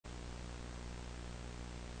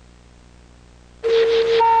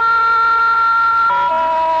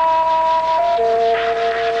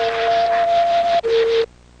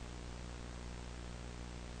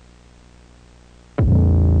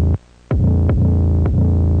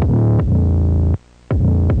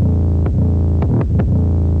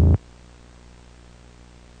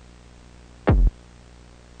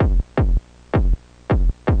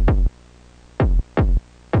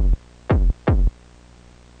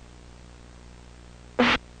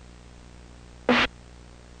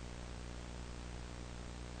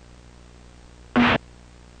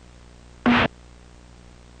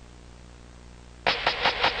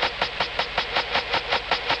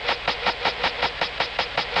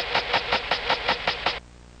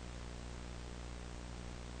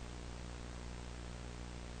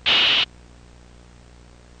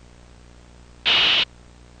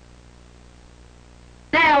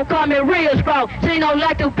Now coming real strong, she don't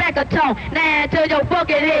like to back a tone. Now to your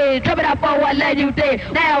fucking head, drop it up for I let you dead.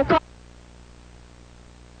 Now come.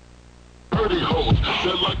 Hurdy hoes,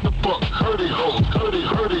 that like the fuck. Hurdy hoes, hurdy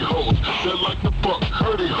hoes, that like the fuck.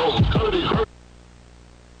 Hurdy hoes, hurdy.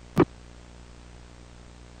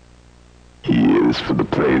 Yeah, this for the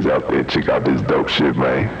plays out there. Check out this dope shit,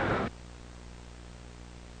 man.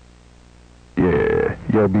 Yeah,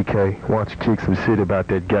 yo BK, why don't you kick some shit about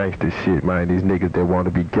that gangster shit, man? These niggas that want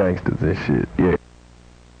to be gangsters and shit, yeah.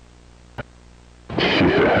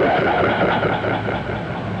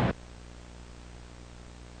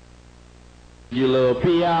 You little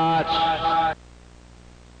biatch.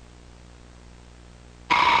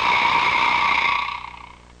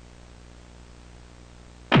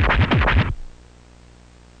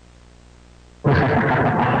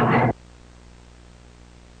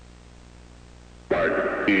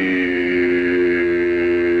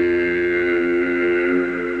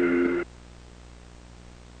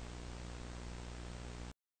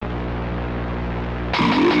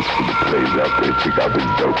 Out there, check out this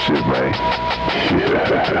dope shit, man.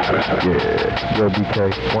 Yeah, yo BK,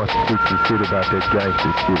 why don't you kick some shit about that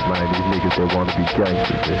gangster shit, man? These niggas that want to be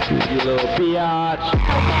gangsters and shit. You little biatch.